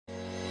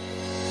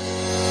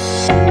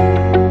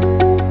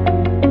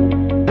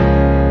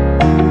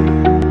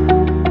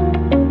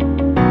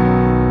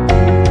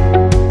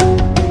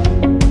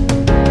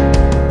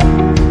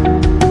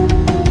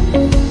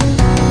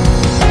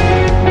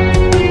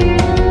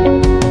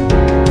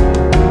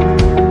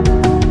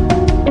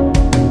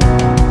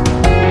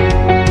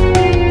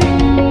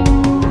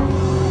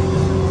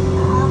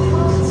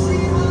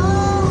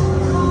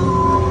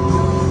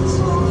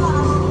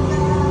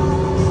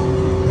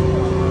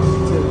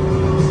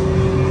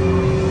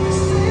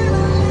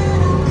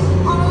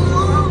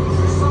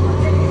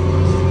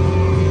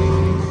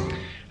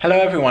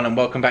everyone and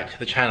welcome back to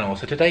the channel.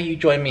 So today you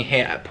join me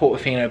here at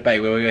Portifino Bay,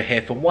 where we were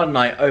here for one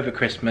night over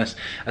Christmas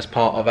as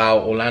part of our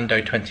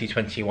Orlando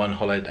 2021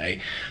 holiday.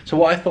 So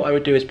what I thought I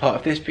would do as part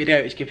of this video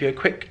is give you a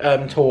quick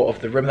tour of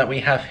the room that we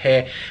have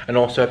here, and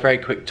also a very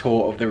quick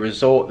tour of the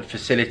resort, the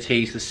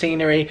facilities, the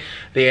scenery,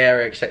 the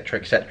area, etc,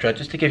 etc,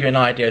 just to give you an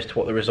idea as to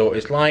what the resort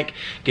is like,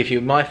 give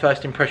you my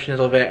first impressions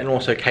of it, and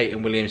also Kate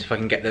and Williams if I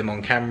can get them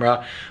on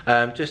camera,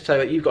 just so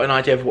that you've got an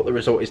idea of what the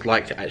resort is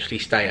like to actually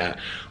stay at.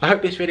 I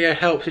hope this video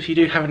helps. If you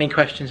do have any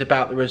questions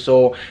about the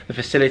resort, the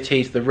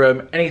facilities, the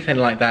room, anything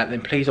like that, then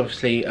please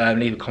obviously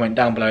leave a comment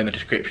down below in the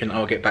description.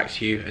 I'll get back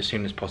to you as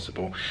soon as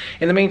possible.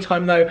 In the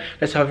meantime though,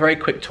 let's have a very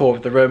quick tour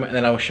of the room, and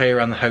then I will show you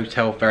around the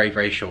hotel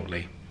very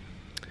shortly.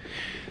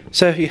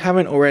 So if you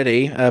haven't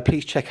already,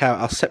 please check out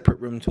our separate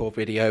room tour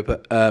video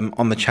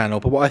on the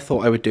channel. But what I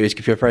thought I would do is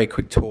give you a very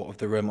quick tour of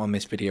the room on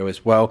this video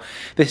as well.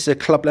 This is a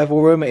club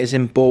level room. It is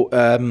in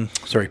building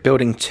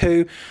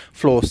 2,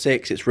 floor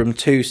 6. It's room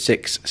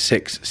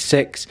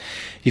 2666.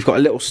 You've got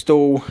a little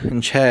stool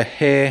and chair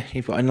here.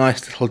 You've got a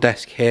nice little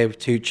desk here with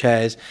 2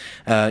 chairs.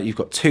 You've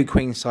got 2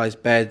 queen size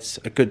beds,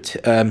 a good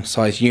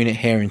size unit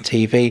here, and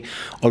TV.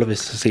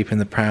 Oliver's asleep in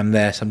the pram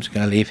there, so I'm just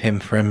going to leave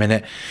him for a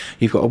minute.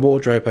 You've got a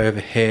wardrobe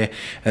over here,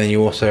 and then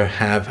you also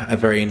have a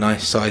very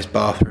nice sized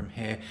bathroom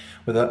here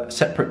with a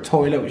separate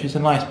toilet, which is a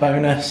nice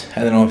bonus,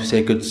 and then obviously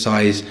a good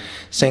size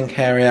sink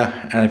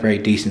area and a very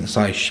decent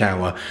sized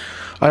shower.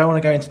 I don't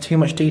want to go into too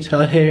much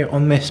detail here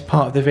on this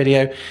part of the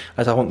video,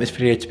 as I want this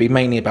video to be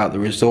mainly about the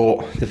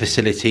resort, the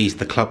facilities,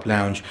 the club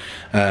lounge,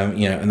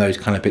 you know, and those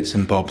kind of bits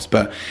and bobs.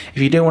 But if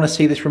you do want to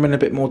see this room in a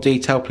bit more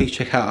detail, please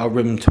check out our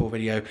room tour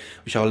video,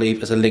 which I'll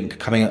leave as a link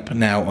coming up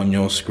now on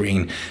your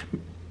screen.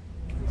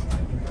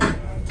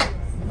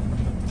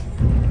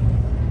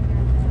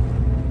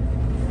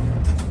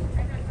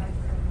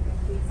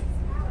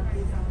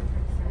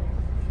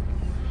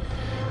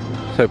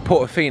 So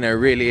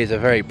Portifino really is a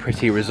very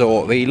pretty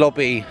resort. The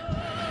lobby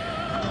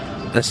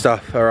and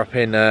stuff are up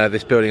in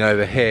this building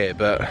over here,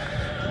 but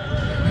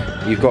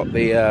you've got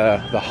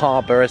the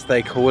harbour, as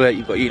they call it.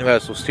 You've got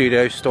Universal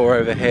Studios store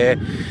over here.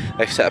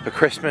 They've set up a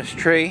Christmas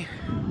tree,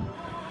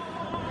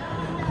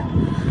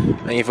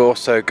 and you've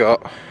also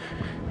got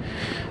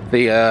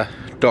the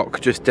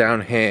dock just down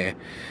here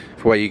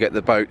for where you get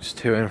the boats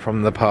to and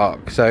from the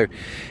park. So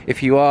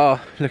if you are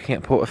looking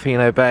at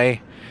Portifino Bay,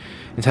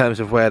 in terms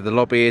of where the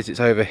lobby is, it's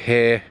over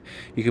here.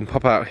 You can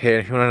pop out here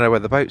if you want to know where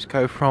the boats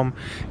go from.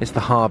 It's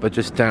the harbour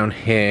just down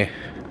here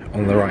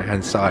on the right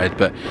hand side,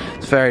 but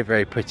it's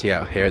very pretty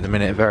out here at the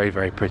minute.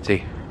 Very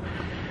pretty.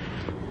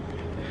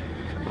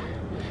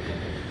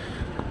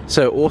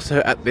 So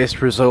also at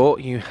this resort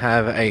you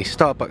have a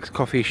Starbucks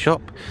coffee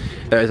shop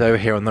that is over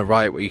here on the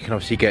right, where you can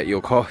obviously get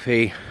your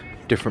coffee,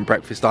 different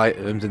breakfast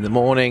items in the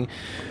morning.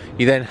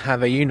 You then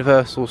have a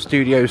Universal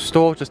Studios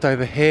store just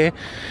over here.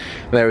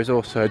 There is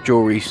also a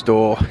jewellery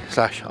store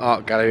 /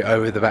 art gallery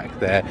over the back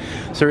there.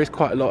 So there is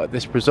quite a lot at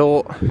this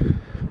resort,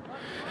 and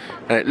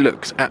it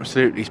looks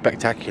absolutely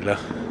spectacular.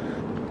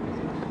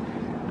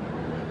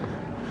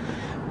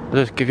 I'll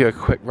just give you a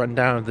quick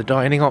rundown of the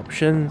dining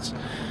options.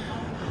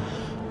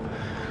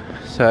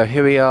 So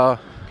here we are,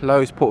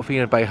 Loews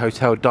Portifino Bay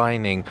Hotel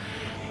dining.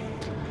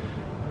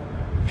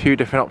 A few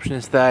different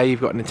options there.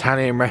 You've got an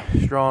Italian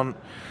restaurant,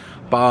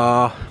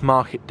 bar,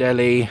 market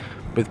deli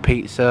with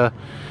pizza,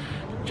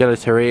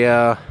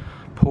 gelateria,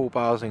 pool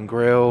bars and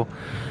grill,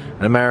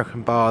 an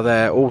American bar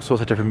there, all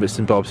sorts of different bits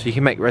and bobs. So you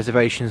can make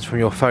reservations from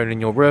your phone in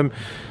your room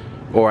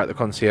or at the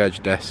concierge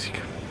desk.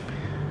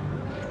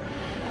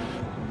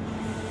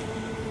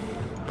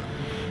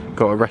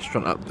 Got a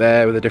restaurant up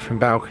there with a different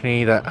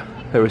balcony that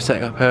they were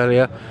setting up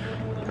earlier.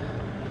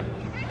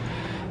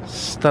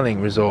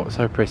 Stunning resort,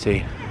 so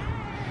pretty.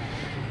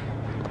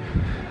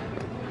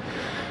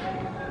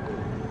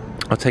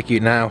 I'll take you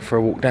now for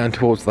a walk down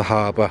towards the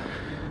harbour.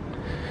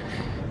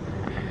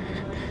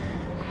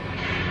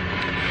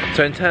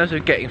 So in terms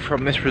of getting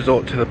from this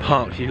resort to the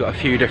parks, you've got a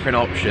few different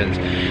options.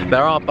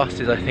 There are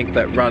buses, I think,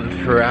 that run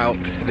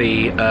throughout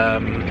the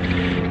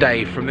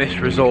day from this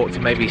resort to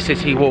maybe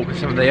City Walk and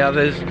some of the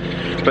others,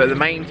 but the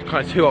main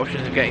kind of 2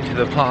 options of getting to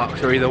the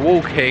parks are either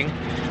walking,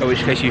 in which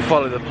case you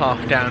follow the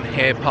path down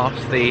here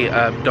past the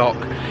dock,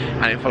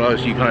 and it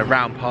follows you kind of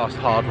round past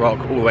Hard Rock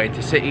all the way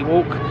into City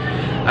Walk.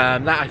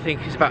 That I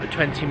think is about a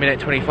 20-minute,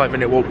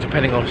 25-minute walk,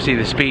 depending on obviously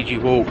the speed you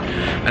walk,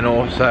 and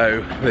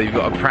also whether you've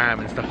got a pram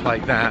and stuff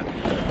like that.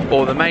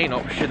 Or the main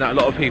option that a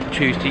lot of people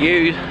choose to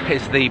use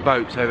is the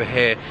boats over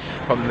here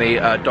from the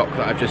dock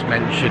that I've just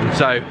mentioned.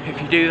 So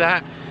if you do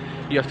that,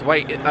 you have to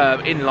wait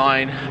in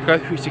line, go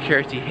through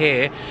security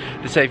here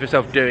to save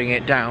yourself doing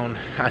it down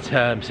at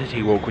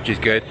City Walk, which is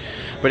good.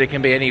 But it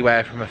can be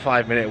anywhere from a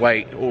 5-minute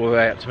wait all the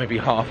way up to maybe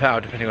half hour,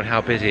 depending on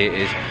how busy it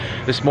is.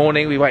 This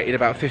morning we waited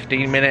about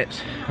 15 minutes,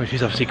 which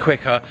is obviously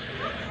quicker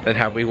than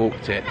how we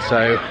walked it.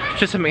 So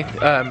just something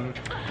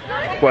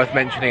worth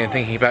mentioning and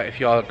thinking about if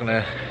you are going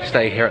to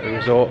stay here at the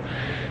resort.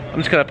 I'm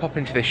just going to pop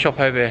into this shop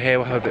over here.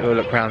 We'll have a bit of a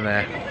look around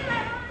there.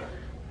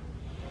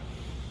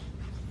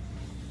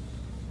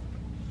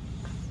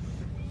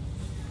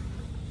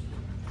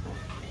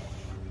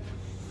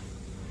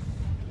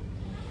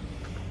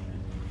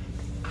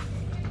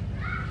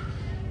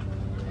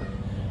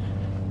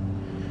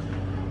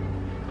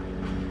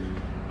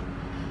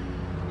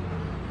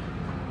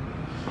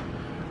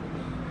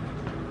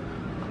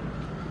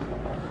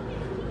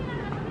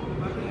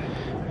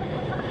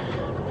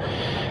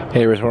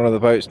 Here is one of the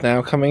boats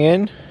now coming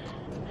in.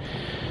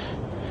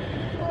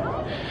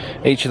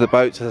 Each of the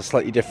boats has a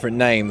slightly different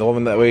name. The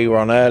one that we were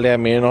on earlier,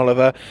 me and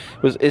Oliver,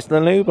 is the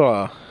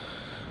Nublar.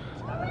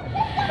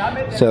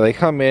 So they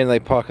come in, they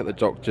park at the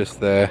dock just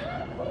there.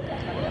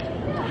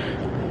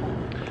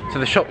 So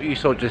the shop you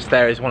saw just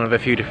there is one of a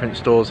few different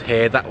stores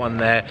here. That one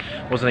there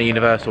wasn't a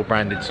Universal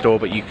branded store,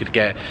 but you could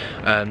get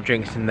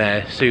drinks in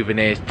there,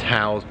 souvenirs,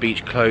 towels,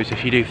 beach clothes.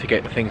 If you do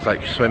forget things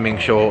like swimming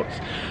shorts,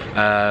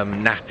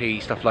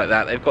 nappy, stuff like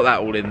that, they've got that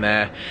all in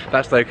there.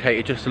 That's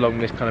located just along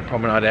this kind of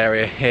promenade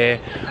area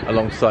here,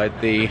 alongside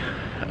the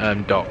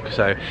dock.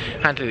 So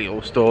handy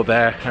little store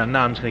there. And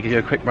now I'm just going to give you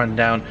a quick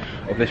rundown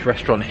of this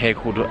restaurant here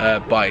called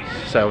Bice.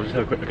 So we'll just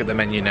have a quick look at the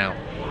menu now.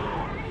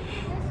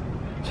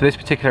 So this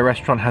particular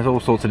restaurant has all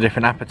sorts of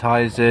different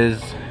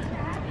appetizers.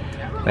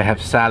 They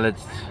have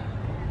salads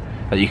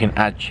that you can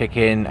add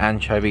chicken,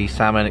 anchovy,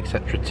 salmon,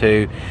 etc.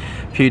 to.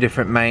 A few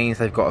different mains.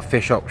 They've got a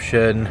fish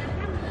option,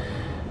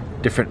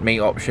 different meat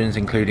options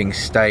including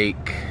steak,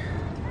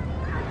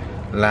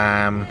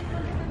 lamb.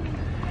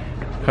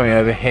 Coming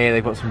over here,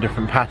 they've got some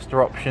different pasta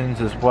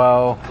options as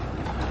well.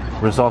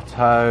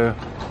 Risotto,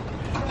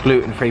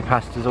 gluten-free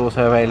pasta is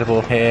also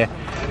available here,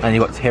 and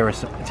you've got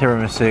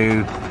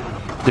tiramisu,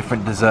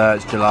 different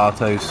desserts,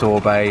 gelato,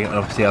 sorbet, and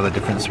obviously other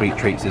different sweet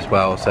treats as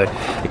well. So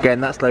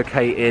again, that's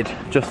located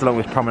just along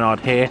this promenade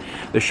here.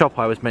 The shop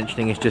I was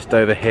mentioning is just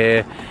over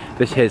here.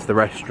 This here's the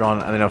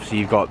restaurant, and then obviously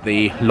you've got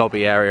the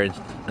lobby area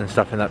and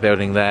stuff in that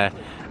building there,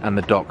 and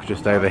the dock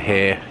just over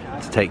here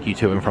to take you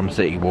to and from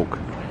City Walk.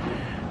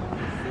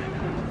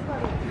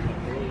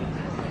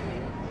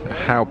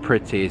 How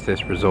pretty is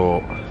this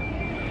resort?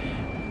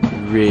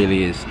 It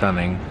really is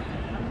stunning.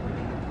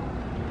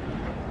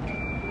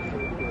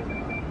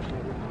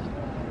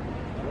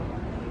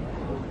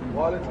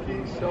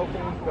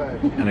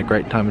 And a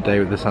great time of day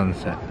with the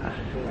sunset.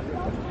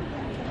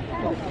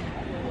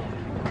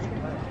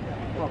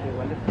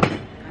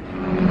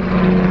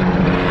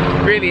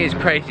 Really is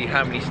crazy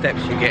how many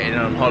steps you get in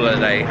on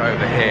holiday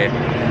over here.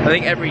 I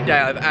think every day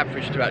I've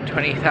averaged about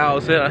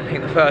 20,000. I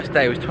think the first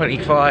day was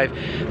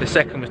 25, the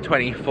second was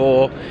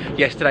 24.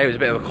 Yesterday was a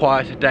bit of a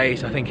quieter day,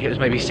 so I think it was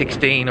maybe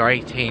 16 or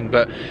 18,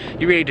 but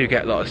you really do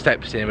get a lot of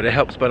steps in, but it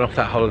helps burn off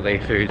that holiday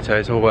food, so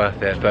it's all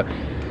worth it. But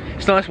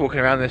it's nice walking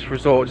around this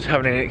resort, just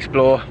having an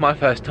explore. My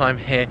first time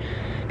here.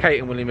 Kate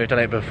and William have done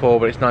it before,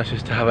 but it's nice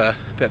just to have a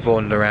bit of a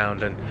wander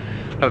around and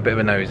have a bit of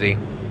a nosy.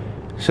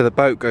 So the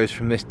boat goes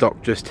from this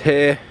dock just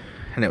here,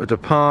 and it will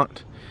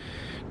depart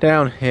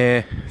down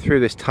here through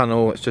this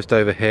tunnel that's just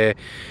over here,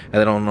 and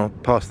then on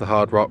past the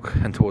Hard Rock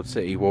and towards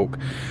City Walk.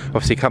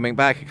 Obviously coming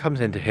back, it comes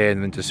into here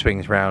and then just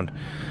swings round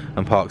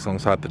and parks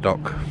alongside the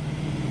dock.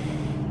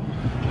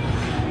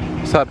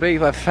 So I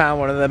believe I've found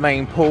one of the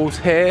main pools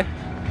here.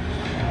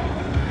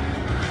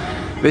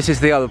 This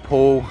is the other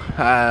pool.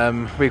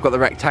 We've got the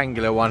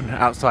rectangular one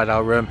outside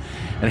our room,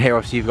 and here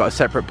obviously you've got a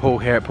separate pool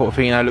here at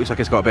Portifino. Looks like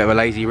it's got a bit of a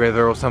lazy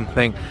river or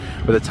something,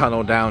 with a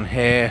tunnel down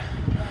here,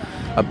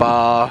 a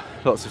bar,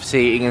 lots of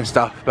seating and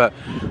stuff. But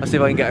I'll see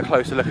if I can get a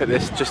closer look at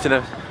this just in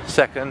a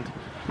second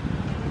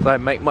as I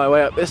make my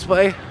way up this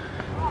way.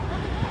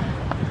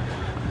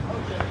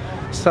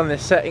 Sun is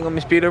setting on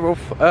this beautiful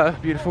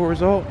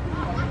resort.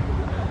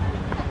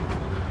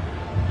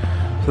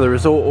 So the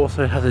resort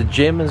also has a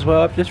gym as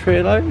well, I've just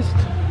realised.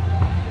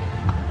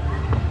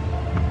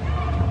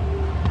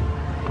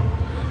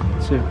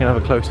 So we can have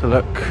a closer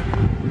look.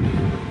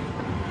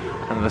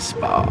 And the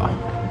spa.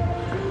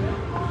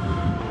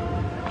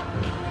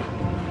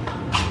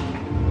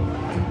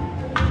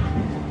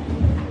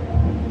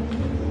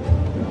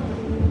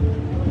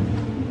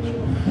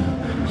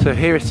 So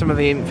here is some of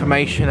the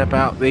information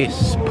about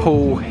this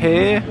pool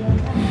here.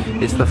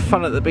 It's the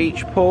Fun at the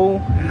Beach pool.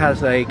 It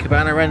has a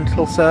cabana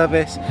rental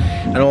service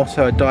and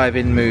also a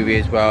dive-in movie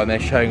as well. And they're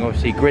showing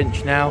obviously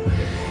Grinch now,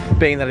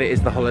 being that it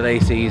is the holiday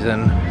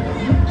season.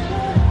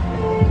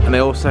 And they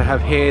also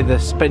have here the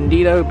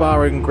Spendido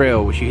Bar and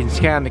Grill, which you can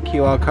scan the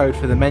QR code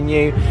for the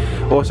menu.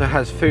 Also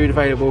has food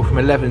available from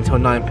 11 till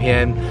 9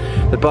 PM.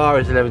 The bar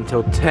is 11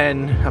 till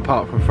 10,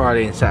 apart from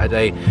Friday and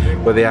Saturday,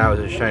 where the hours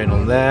are shown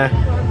on there.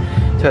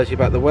 Tells you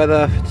about the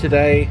weather for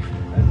today,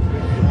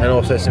 and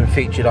also some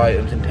featured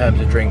items in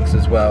terms of drinks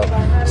as well.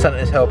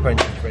 Santa's helper and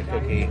gingerbread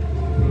cookie.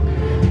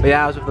 The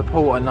hours of the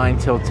pool are 9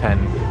 till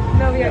 10.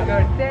 No, we are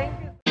good. Thank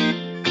you.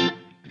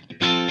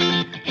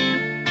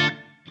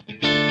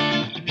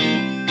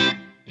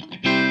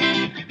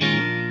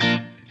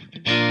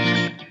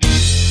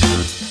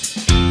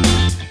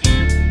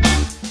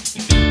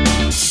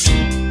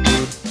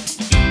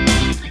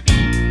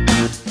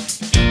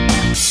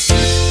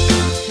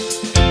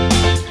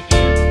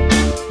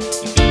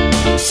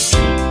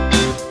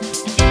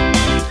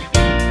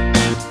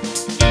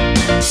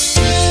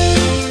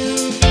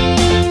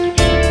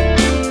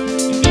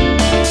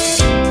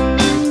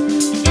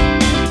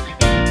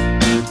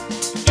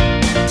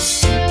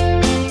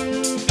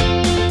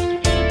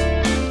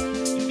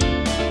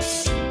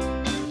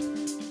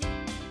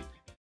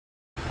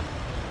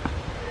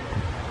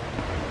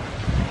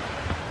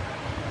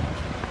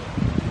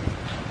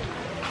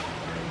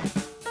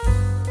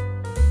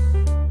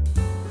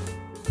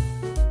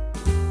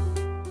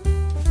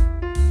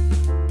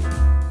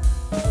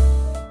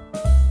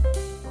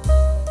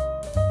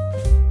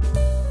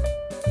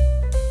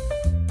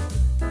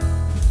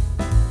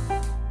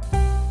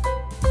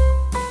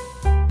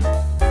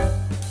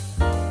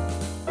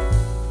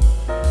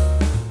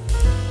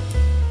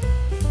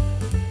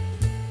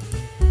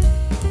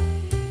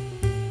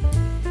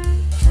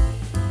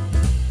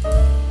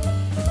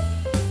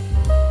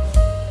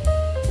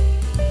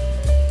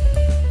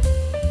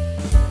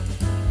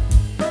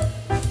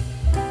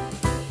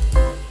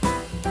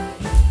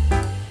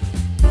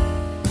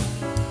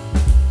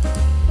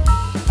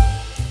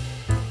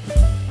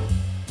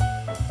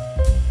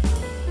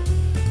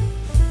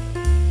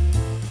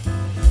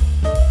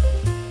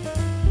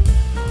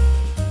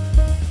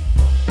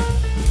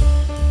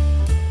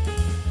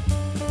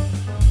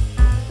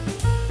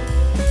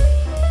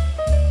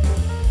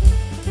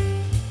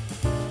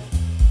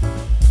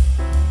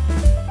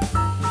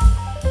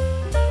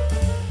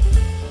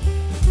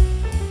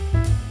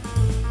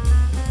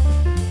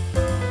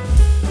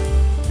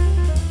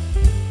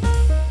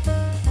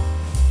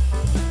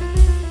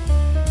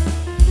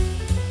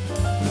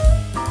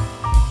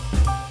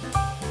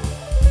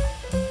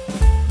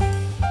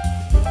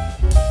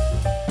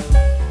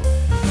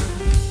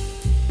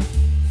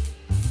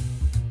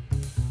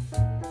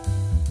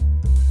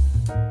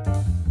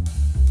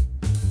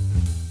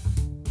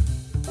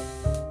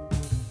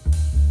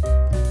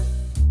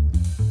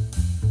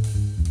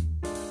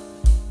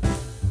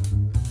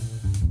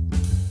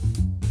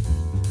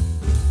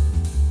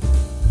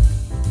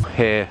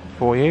 here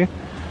for you.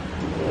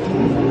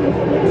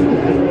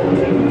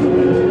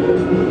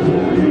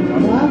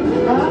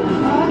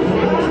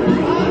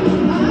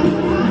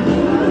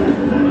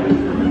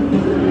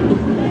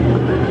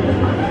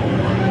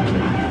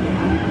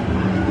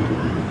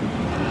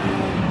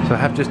 So I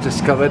have just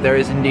discovered there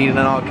is indeed an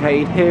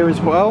arcade here as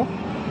well.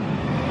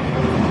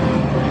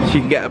 So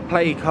you can get a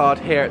play card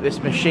here at this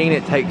machine.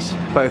 It takes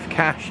both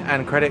cash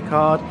and credit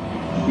card.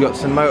 You've got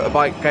some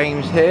motorbike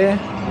games here.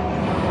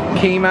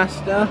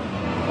 Keymaster.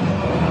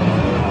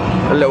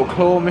 A little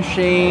claw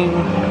machine.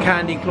 A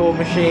candy claw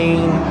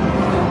machine.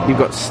 You've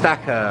got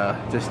Stacker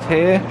just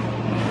here.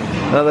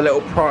 Another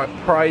little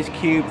prize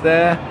cube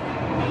there.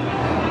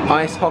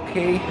 Ice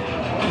hockey.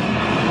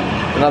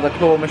 Another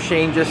claw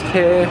machine just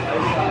here.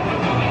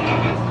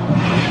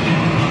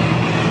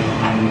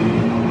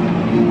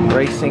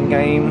 Racing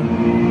game.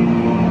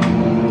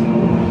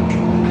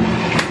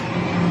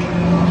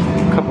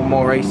 A couple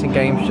more racing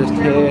games just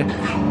here.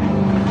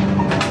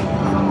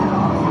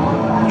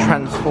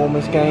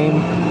 Transformers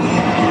game.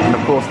 And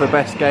of course the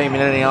best game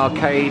in any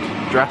arcade,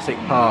 Jurassic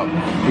Park.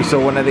 We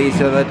saw one of these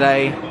the other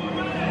day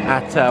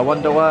at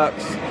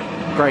Wonderworks.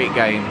 Great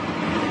game.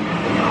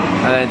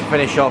 And then to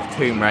finish off,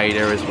 Tomb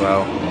Raider as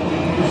well.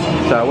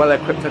 So well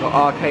equipped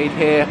arcade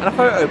here and a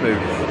photo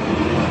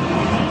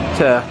booth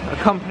to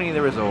accompany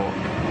the resort.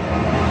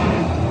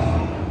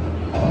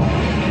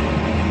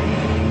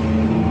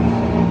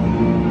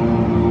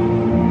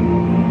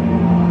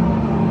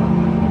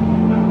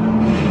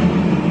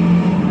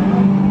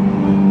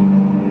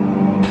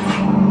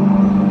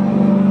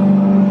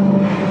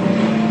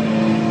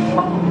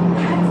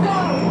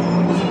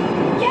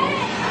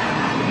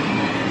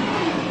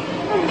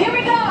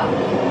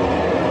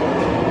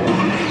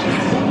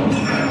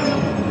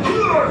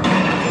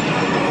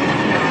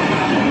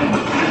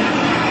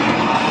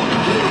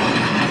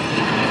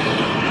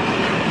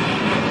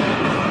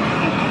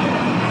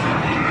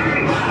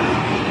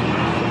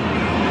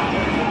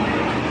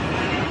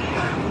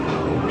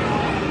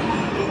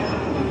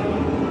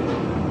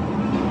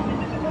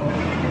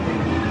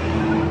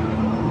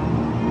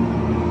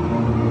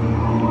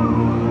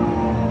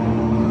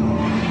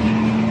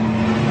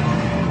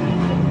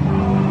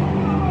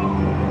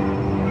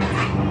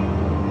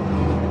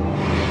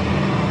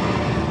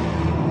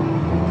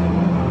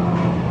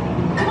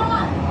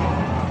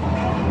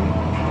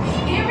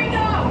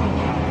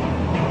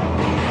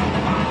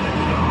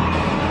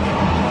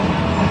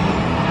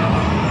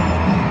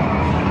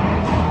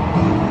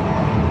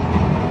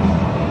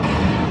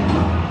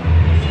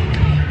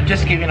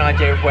 Just to give you an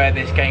idea of where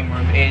this game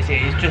room is,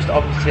 it is just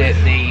opposite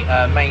the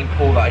main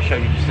pool that I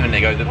showed you just a minute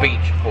ago, the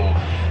beach pool.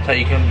 So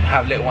you can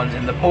have little ones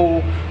in the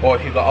pool, or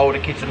if you've got older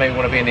kids that maybe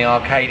want to be in the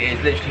arcade, it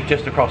is literally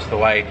just across the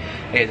way.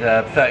 It's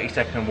a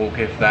 30-second walk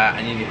if that,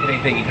 and if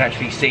anything you can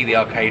actually see the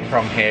arcade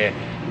from here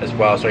as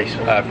well, sorry,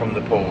 from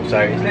the pool. So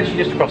it's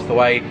literally just across the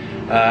way,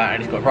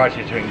 and it's got a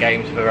variety of different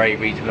games for very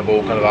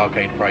reasonable kind of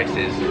arcade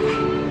prices.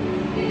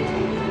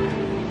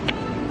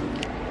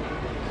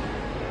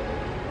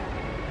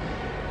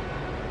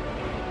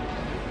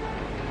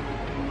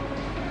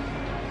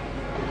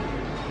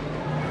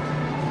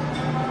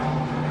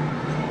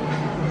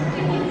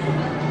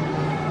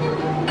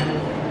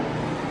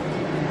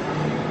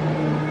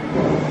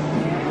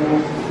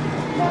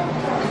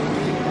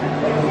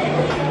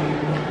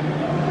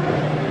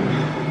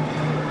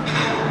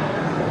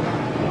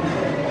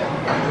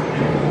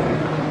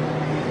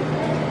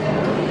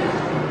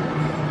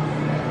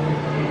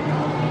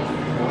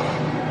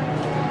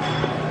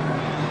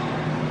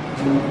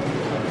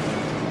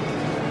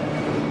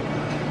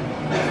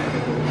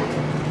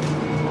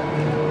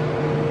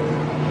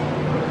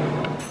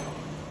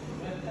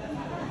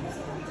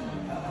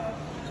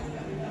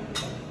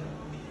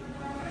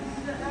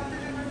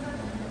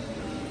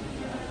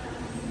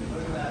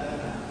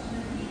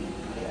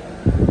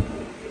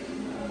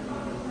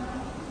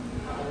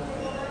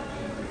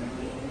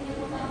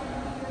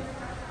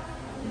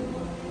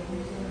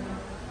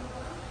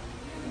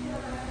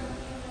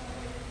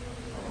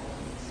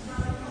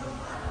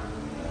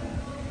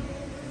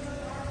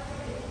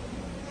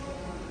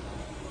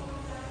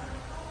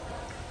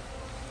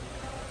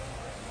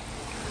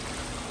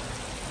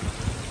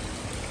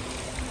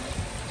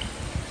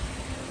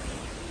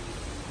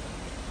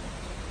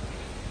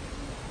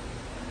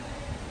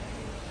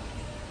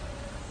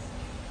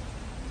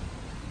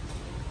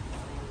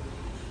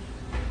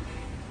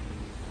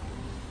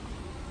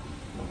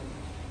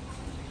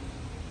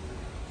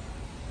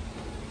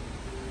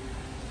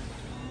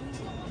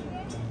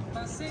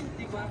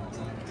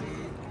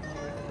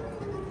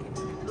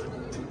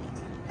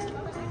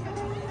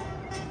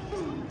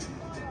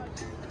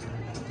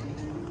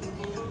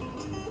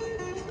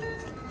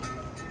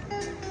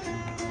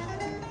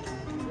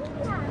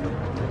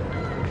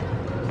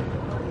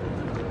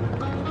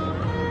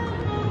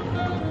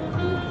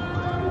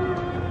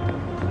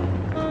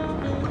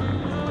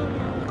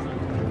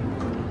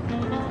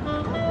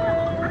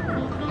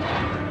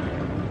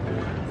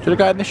 Should I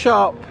go in the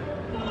shop?